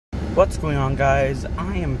What's going on, guys?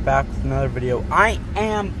 I am back with another video. I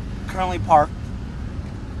am currently parked.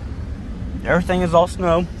 Everything is all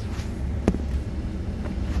snow.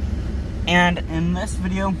 And in this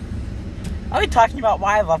video, I'll be talking about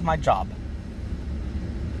why I love my job.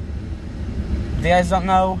 If you guys don't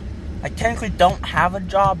know, I technically don't have a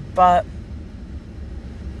job, but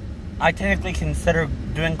I technically consider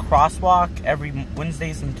doing crosswalk every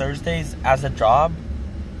Wednesdays and Thursdays as a job.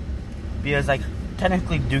 Because I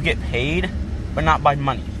technically do get paid, but not by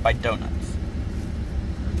money, by donuts.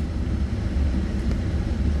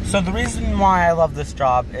 So the reason why I love this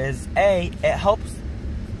job is it helps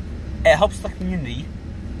the community,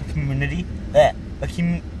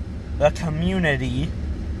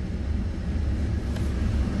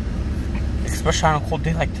 especially on a cold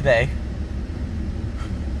day like today.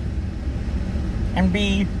 And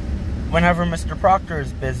B, whenever Mr. Proctor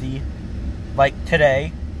is busy, like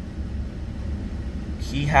today,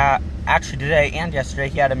 he had, actually today and yesterday,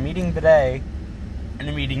 he had a meeting today and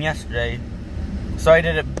a meeting yesterday. So I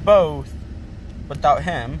did it both without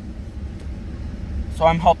him. So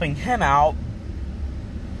I'm helping him out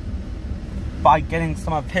by getting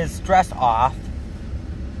some of his stress off.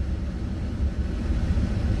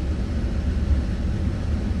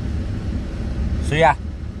 So yeah.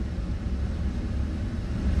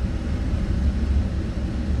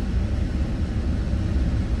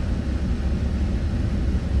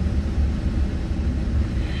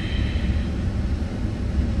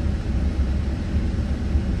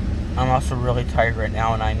 I'm also really tired right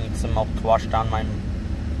now, and I need some milk to wash down my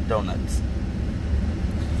donuts.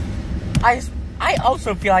 I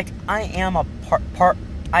also feel like I am a part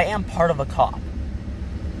of a cop,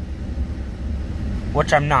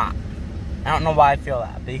 which I'm not. I don't know why I feel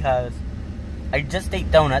that, because I just ate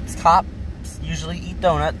donuts. Cops usually eat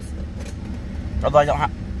donuts, although I don't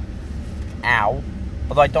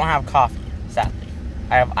have coffee. Sadly,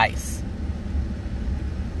 I have ice.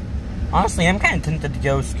 Honestly, I'm kind of tempted to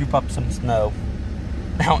go scoop up some snow.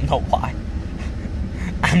 I don't know why.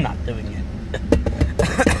 I'm not doing it.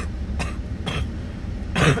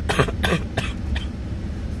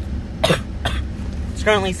 It's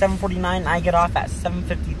currently 7:49. I get off at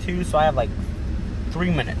 7:52, so I have like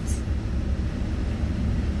 3 minutes.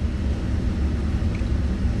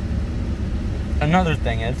 Another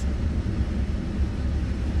thing is,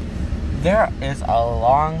 there is a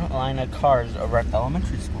long line of cars over at the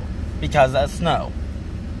elementary school because of snow.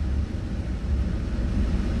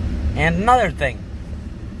 And another thing,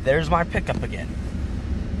 there's my pickup again.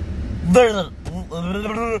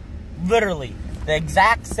 Literally the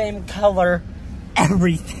exact same color,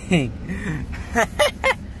 everything.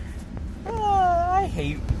 I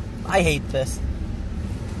hate this.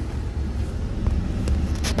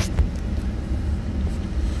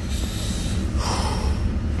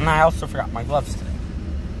 And I also forgot my gloves today.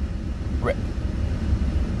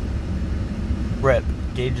 Rip.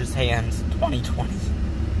 Gage's hands, 2020.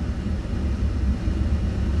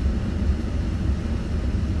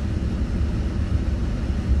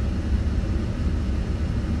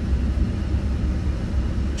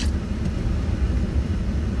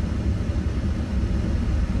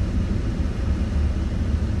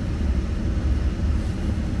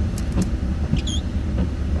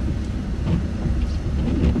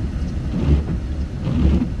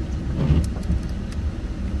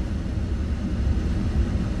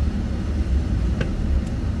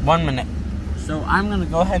 One minute. So I'm gonna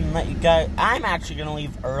go ahead and let you guys. I'm actually gonna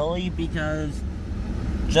leave early because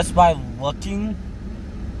just by looking,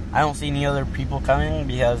 I don't see any other people coming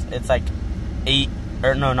because it's like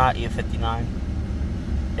not 8:59.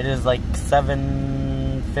 It is like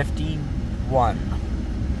 7:51.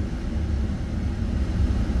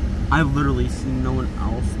 I've literally seen no one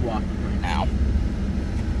else walking right now.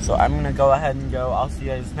 So I'm gonna go ahead and go. I'll see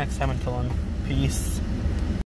you guys next time. Until then, peace.